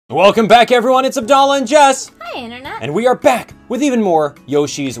Welcome back, everyone. It's Abdallah and Jess. Hi, Internet. And we are back with even more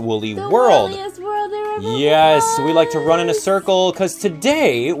Yoshi's Woolly World. The woolliest world there ever Yes, was. we like to run in a circle because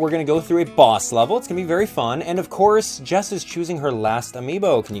today we're going to go through a boss level. It's going to be very fun. And of course, Jess is choosing her last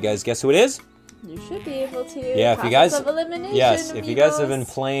amiibo. Can you guys guess who it is? You should be able to. Yeah, if you guys, Process of elimination, yes, if you guys have been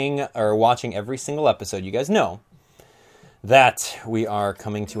amigos. playing or watching every single episode, you guys know that we are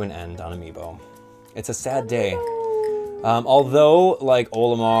coming to an end on Amiibo. It's a sad day. Although, like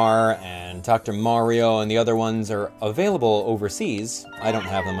Olimar and Dr. Mario and the other ones are available overseas, I don't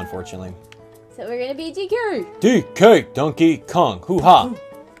have them, unfortunately. So we're gonna be DK. DK, Donkey Kong, hoo-ha.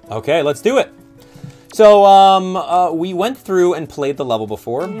 Okay, let's do it. So, we went through and played the level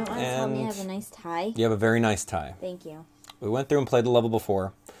before. You don't want to tell me I and have a nice tie? you have a very nice tie. Thank you. We went through and played the level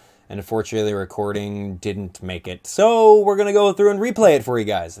before, and unfortunately the recording didn't make it. So we're going to go through and replay it for you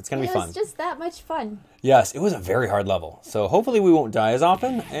guys. It's going to be fun. It's just that much fun. Yes, it was a very hard level. So hopefully we won't die as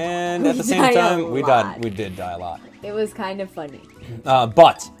often, and at the same time, we did die a lot. It was kind of funny.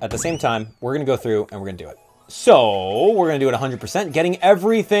 But at the same time, we're going to go through and we're going to do it. So we're going to do it 100%, getting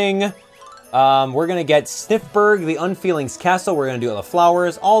everything. We're going to get Snifberg the Unfeeling's castle. We're going to do all the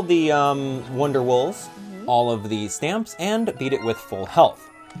flowers, all the Wonder Wools, all of the stamps, and beat it with full health.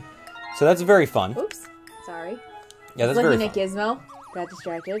 So that's very fun. Oops. Sorry. Yeah, that's very fun. Looking at Gizmo. Got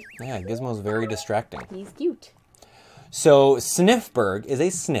distracted. Yeah, Gizmo's very distracting. He's cute. So Snifberg is a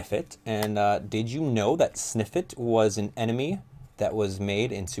Sniffit, and did you know that Sniffit was an enemy that was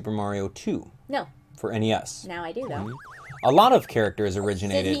made in Super Mario 2 No. for NES? Now I do, though. A lot of characters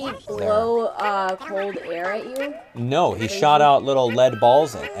originated Did he there. blow cold air at you? No, he shot out little lead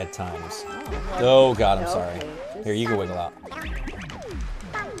balls at times. Oh God, I'm sorry. Okay, Here, you can wiggle out.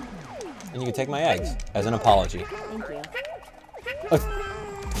 And you can take my eggs as an apology. Thank you.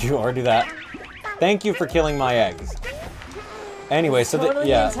 You already do that. Thank you for killing my eggs. Anyway, so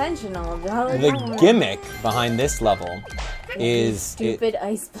Totally intentional. the gimmick behind this level is stupid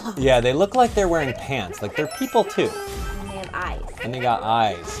ice blocks. Yeah, they look like they're wearing pants. Like they're people too. And they have eyes. And they got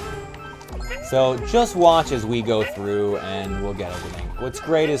eyes. So just watch as we go through and we'll get everything. What's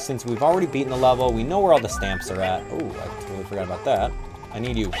great is since we've already beaten the level, we know where all the stamps are at. Oh, I totally forgot about that. I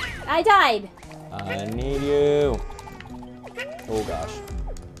need you. I died. I need you. Oh gosh.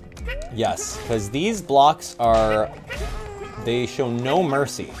 Yes, because these blocks they show no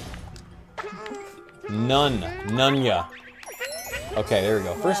mercy. None. None-ya. Okay, there we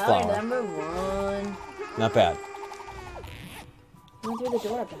go. First flower. Number one. Not bad. Went through the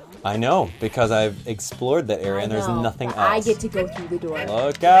door, Belle. I know, because I've explored that area and there's nothing else. I get to go through the door.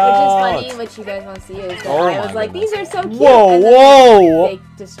 Look out! Which is funny, what you guys want to see is that Oh I my was like, goodness. these are so cute. Whoa, and then whoa! They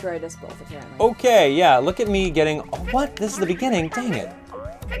destroyed us both, apparently. Okay, yeah, look at me getting... Oh, what? This is the beginning? Dang it.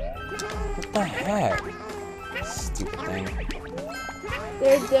 What the heck? Stupid thing.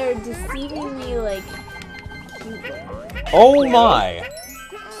 They're deceiving me like cute ways. Oh my!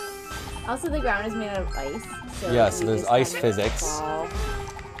 Also, the ground is made out of ice. So Yes, we there's just ice kind of physics. fall.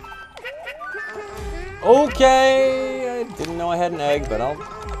 Okay! I didn't know I had an egg, but I'll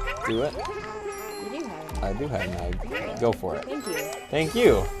do it. You do have it. I do have an egg. Go for it. Thank you. Thank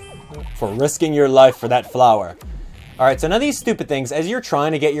you for risking your life for that flower. Alright, so none of these stupid things, as you're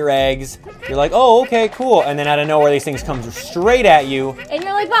trying to get your eggs, you're like, oh, okay, cool. And then out of nowhere, these things come straight at you. And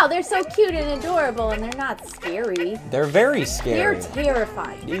you're like, wow, they're so cute and adorable, and they're not scary. They're very scary. They're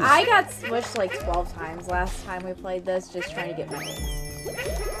terrifying. Jeez. I got smushed like 12 times last time we played this, just trying to get my eggs.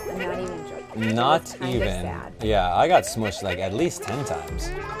 I'm not even joking. Not It's kinda even. sad. Yeah, I got smushed like at least 10 times.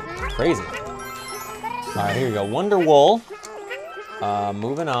 Crazy. Alright, here we go. Wonder Wool.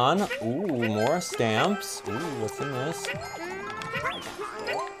 Moving on. Ooh, more stamps. Ooh, what's in this?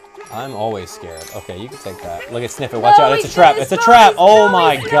 I'm always scared. Okay, you can take that. Look at Sniff it. Watch out. It's a trap. It's a trap. Oh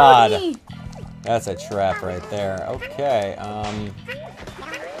my god. That's a trap right there. Okay.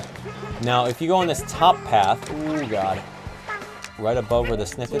 Now, if you go on this top path. Ooh, god. Right above where the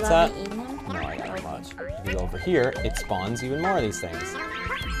Sniffet's at. No, I got not much. If you go over here, it spawns even more of these things.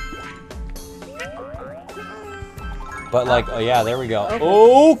 But like, oh yeah, there we go.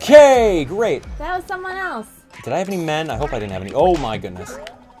 Okay, great. That was someone else. Did I have any men? I hope I didn't have any. Oh my goodness.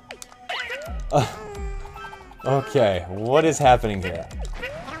 Okay, what is happening here?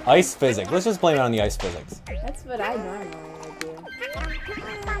 Ice physics. Let's just blame it on the ice physics. That's what I normally would do.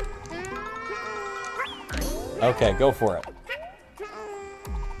 Okay, go for it.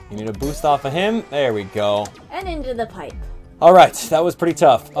 You need a boost off of him. There we go. And into the pipe. All right, that was pretty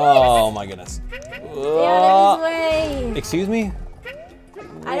tough. Oh my goodness. Stay out of his way. Excuse me?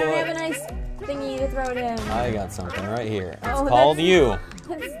 I don't have a nice thingy to throw at him. I got something right here. It's Oh, called you.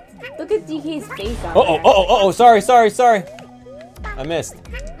 Look at DK's face on Uh-oh, there. uh-oh, uh-oh, sorry. I missed.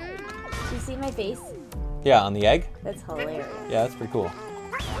 You see my face? Yeah, on the egg? That's hilarious. Yeah, that's pretty cool.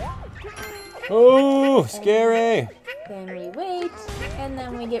 Oh, scary. Then we wait, and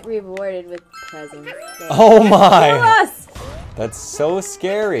then we get rewarded with presents. Oh my! Kill us! That's so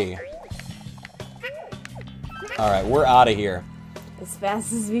scary. Alright, we're out of here. As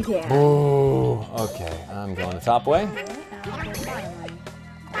fast as we can. Ooh, okay. I'm going the top way.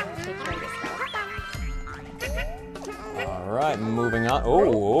 Alright, moving on.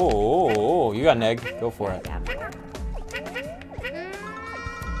 Oh, you got an egg. Go for it.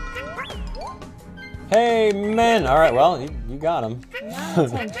 Hey, man. Alright, well, you got him. Not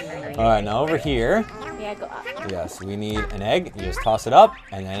intentionally. Alright, now over here. Yeah, go up. Yes, we need an egg. You just toss it up,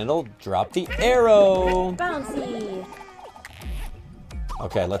 and then it'll drop the arrow. Bouncy.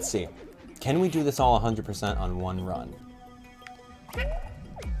 Okay, let's see. Can we do this all 100% on one run?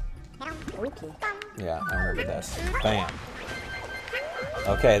 Okay. Yeah, I remember this. Bam.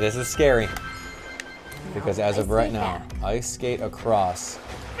 Okay, this is scary. Because as of right now, ice skate across.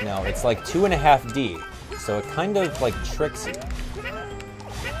 Now, it's like 2.5D, so it kind of like tricks you.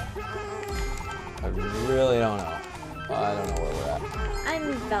 I really don't know. I don't know where we're at. I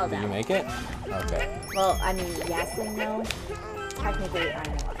fell Did you down. make it? Okay. Well, I mean, yes and no. Technically,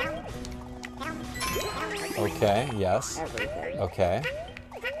 I'm alive. Okay, yes. Everything. Okay.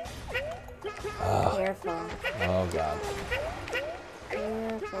 Careful. Oh, God.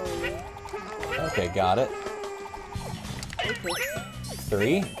 Carefully. Okay, got it. Okay.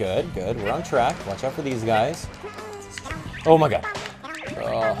 3. Good, good. We're on track. Watch out for these guys. Oh, my God.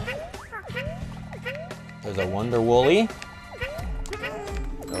 Oh. There's a Wonder Woolly.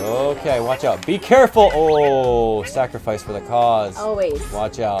 Okay, watch out. Be careful. Oh, sacrifice for the cause. Always.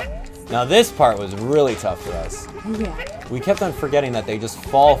 Watch out. Now, this part was really tough for us. Yeah. We kept on forgetting that they just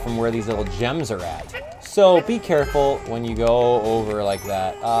fall from where these little gems are at. So be careful when you go over like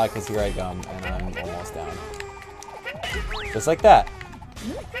that. Because here I come, and I'm almost down. Just like that.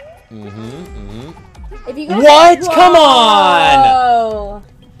 If you go What? Come on! Whoa.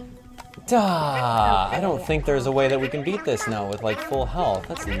 Duh. Okay. I don't think there's a way that we can beat this now with like full health.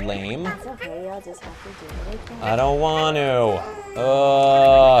 That's lame. It's okay, I'll just have to do it again. I don't want to.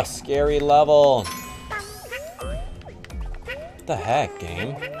 Oh, scary level. What the heck,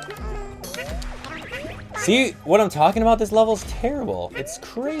 game? See, what I'm talking about? This level's terrible. It's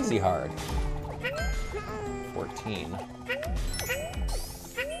crazy hard. 14.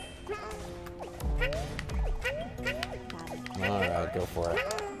 Alright, go for it.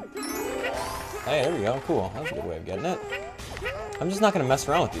 Hey, there we go. Cool. That's a good way of getting it. I'm just not going to mess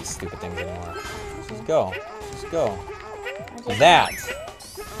around with these stupid things anymore. Just go. Just go. That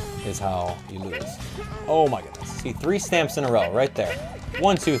is how you lose. Oh my goodness. See, 3 stamps in a row right there.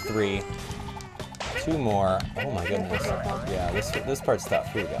 1, 2, 3. 2 more. Oh my goodness. Yeah, this part's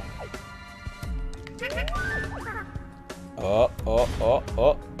tough. Here we go. Oh.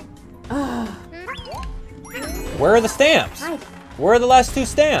 Where are the stamps? Hi. Where are the last 2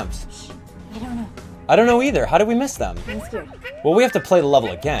 stamps? I don't know. I don't know either. How did we miss them? I'm scared. Well, we have to play the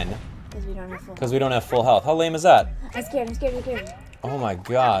level again. Because we don't have full Because we don't have full health. How lame is that? I'm scared. Oh my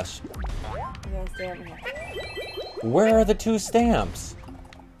gosh. You gotta stay over here. Where are the 2 stamps?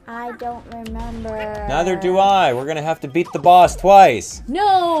 I don't remember. Neither do I. We're gonna have to beat the boss twice.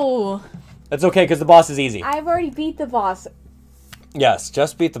 No! That's okay, because the boss is easy. I've already beat the boss. Yes,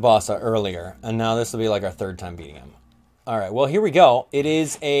 just beat the boss earlier, and now this will be like our 3rd time beating him. All right, well, here we go. It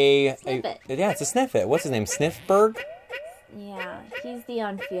is a... Sniffit. Yeah, it's a Snifit. What's his name? Snifberg? Yeah, he's the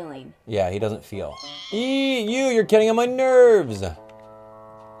unfeeling. Yeah, he doesn't feel. You're getting on my nerves. That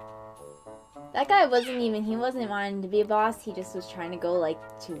guy he wasn't wanting to be a boss, he just was trying to go, like,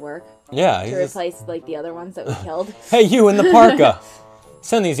 to work. Yeah, To replace, like, the other ones that we killed. Hey, you in the parka!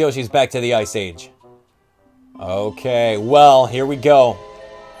 Send these Yoshis back to the Ice Age. Okay, well, here we go.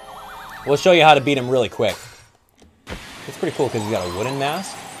 We'll show you how to beat him really quick. It's pretty cool because he's got a wooden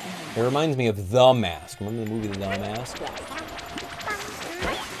mask. It reminds me of The Mask. Remember the movie The Mask? Yeah.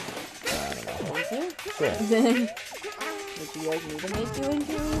 I don't know. Thank you. Sure. Would you guys need to make you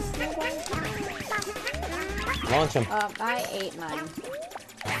into a snowball? Launch him. I ate mine.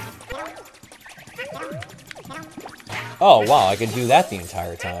 Oh, wow, I could do that the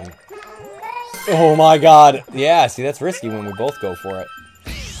entire time. Oh my god. Yeah, see, that's risky when we both go for it.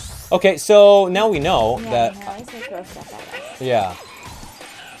 Okay, so now we know that... Yeah, I always make throw stuff at us. Yeah.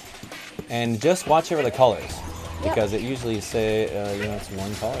 And just watch over the colors. Yep. Because it usually say, it's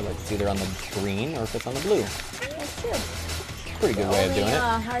one color. Like it's either on the green or if it's on the blue. That's true. Pretty good way of doing it. The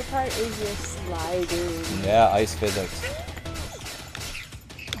hard part is your sliding. Yeah, ice physics.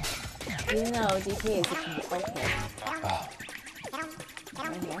 Even though DK is okay.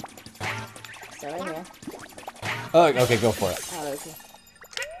 Right here. So right here. Oh, okay, go for it. Oh, okay.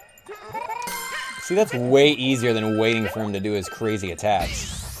 See, that's way easier than waiting for him to do his crazy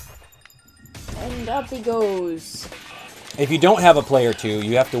attacks. And up he goes. If you don't have a player 2,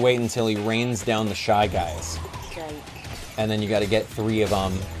 you have to wait until he rains down the Shy Guys. Right. And then you got to get 3 of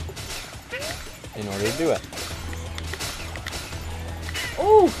them in order to do it.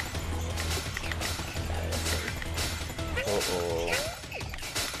 Oh! Uh-oh.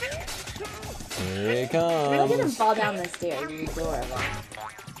 Here he Look at him comes. fall down the stairs. It's adorable.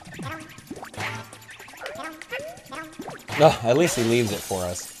 Oh, at least he leaves it for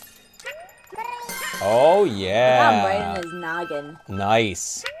us. Oh, I got him yeah. right in his noggin.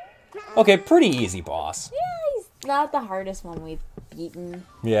 Nice. Okay, pretty easy, boss. Yeah, he's not the hardest one we've beaten.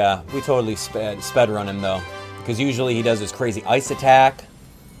 Yeah, we totally sped run him, though. Because usually he does his crazy ice attack.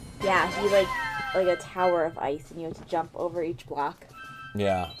 Yeah, he like a tower of ice, and you have to jump over each block.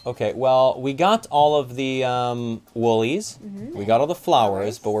 Yeah, okay. Well, we got all of the woolies. We got all the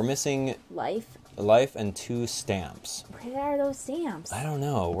flowers, but we're missing Life. life and 2 stamps. Where are those stamps? I don't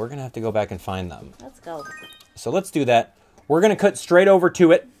know. We're going to have to go back and find them. Let's go. So let's do that. We're going to cut straight over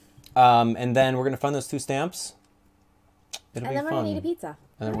to it. And then we're going to find those 2 stamps. It'll be And then we're fun. gonna eat a pizza.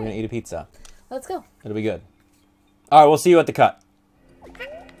 And then we're going to eat a pizza. Let's go. It'll be good. All right, we'll see you at the cut.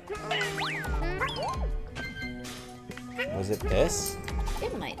 Was it this?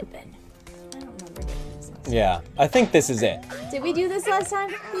 It might have been. I don't remember doing this. Yeah, I think this is it. Did we do this last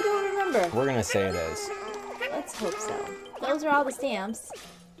time? We don't remember. We're going to say it is. Let's hope so. Those are all the stamps.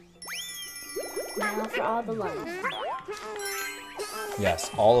 Now for all the love.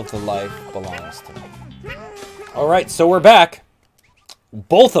 Yes, all of the life belongs to me. All right, so we're back.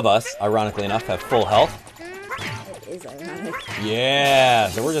 Both of us, ironically enough, have full health. It is ironic. Yeah,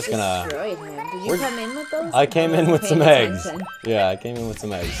 so we're just gonna... Destroyed him. Did you come in with those? I came in with some eggs. Yeah, I came in with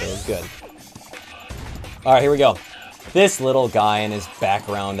some eggs, so it was good. All right, here we go. This little guy and his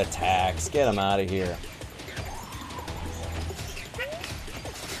background attacks. Get him out of here.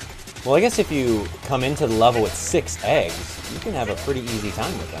 Well, I guess if you come into the level with 6 eggs, you can have a pretty easy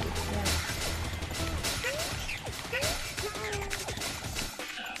time with them.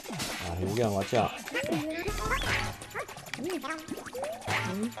 Oh, here we go. Watch out.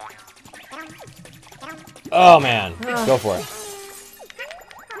 Oh, man. Go for it.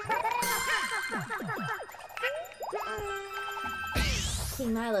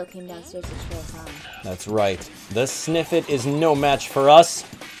 King Milo came downstairs to show us on. That's right. The Sniffit is no match for us.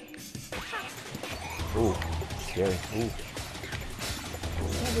 Ooh, scary. Ooh. Yeah,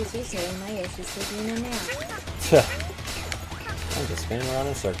 but she's saying my Yoshi's taking a nap. I'm just spinning around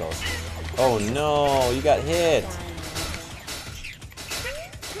in circles. Oh no, you got hit.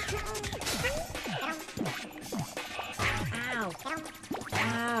 Ow.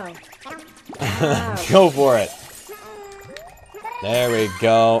 Ow. Ow. Go for it. There we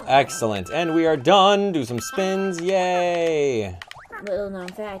go. Excellent. And we are done. Do some spins. Yay. Little known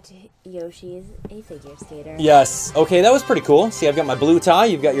fact, Yoshi is a figure skater. Yes. Okay, that was pretty cool. See, I've got my blue tie.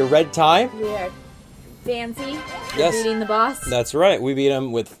 You've got your red tie. We are fancy for Yes. beating the boss. That's right. We beat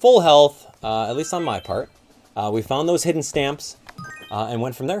him with full health, at least on my part. We found those hidden stamps and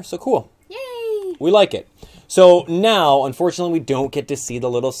went from there. So cool. Yay! We like it. So now, unfortunately, we don't get to see the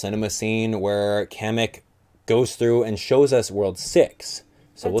little cinema scene where Kamek goes through and shows us World 6.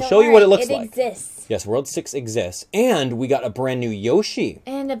 So But we'll don't show you what it worry, looks like. It exists. Yes, World 6 exists. And we got a brand new Yoshi.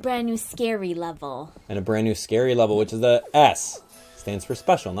 And a brand new scary level. And a brand new scary level, which is the S. Stands for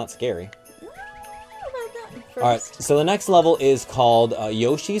special, not scary. All right, so the next level is called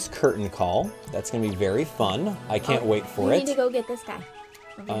Yoshi's Curtain Call. That's going to be very fun. I can't wait for we it. need to go get this guy.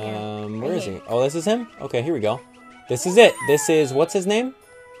 Over here. Where Right is here. he? Oh, this is him? Okay, here we go. This is it. This is, what's his name?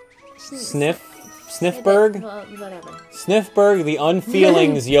 Snifberg? Well, whatever. Snifberg the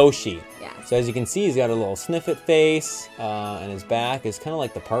Unfeeling's Yoshi. Yeah. So as you can see, he's got a little sniffit face, and his back is kind of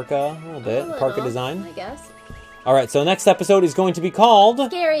like the parka, a little bit, parka little, design. I guess. All right, so the next episode is going to be called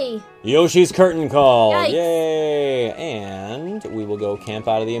Scary. Yoshi's Curtain Call. Yikes. Yay! And we will go camp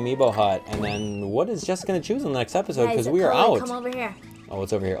out of the Amiibo hut. And then what is Jess going to choose in the next episode? Because we are out. Come over here. Oh,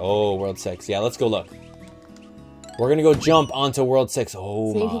 what's over here? Oh, World 6. Yeah, let's go look. We're going to go jump onto World 6.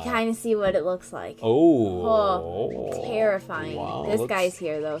 Oh, So you my. can kind of see what it looks like. Oh. Terrifying. Wow, This looks- guy's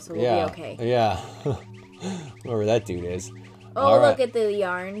here, though, so we'll Yeah. be okay. Yeah. Whoever that dude is. Oh, All look right. at the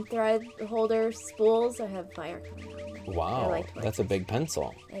yarn thread holder spools. I have fire coming out. I Wow, like toys. that's a big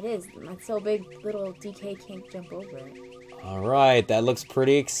pencil. It is. It's so big, little DK can't jump over it. All right, that looks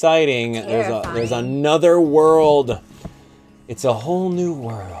pretty exciting. There's Terrifying. another world. It's a whole new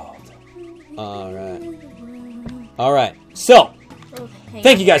world. All right. All right. So,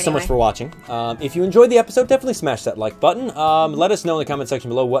 Thank you guys so much for watching. If you enjoyed the episode, definitely smash that like button. Let us know in the comment section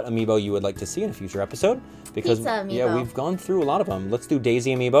below what amiibo you would like to see in a future episode. Because yeah, we've gone through a lot of them. Let's do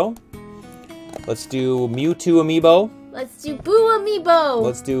Daisy amiibo. Let's do Mewtwo amiibo. Let's do Boo amiibo.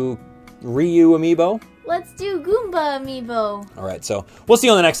 Let's do Ryu amiibo. Let's do Goomba amiibo. All right, so we'll see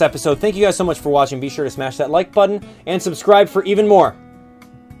you on the next episode. Thank you guys so much for watching. Be sure to smash that like button and subscribe for even more.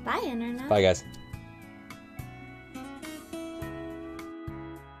 Bye, Internet. Bye, guys.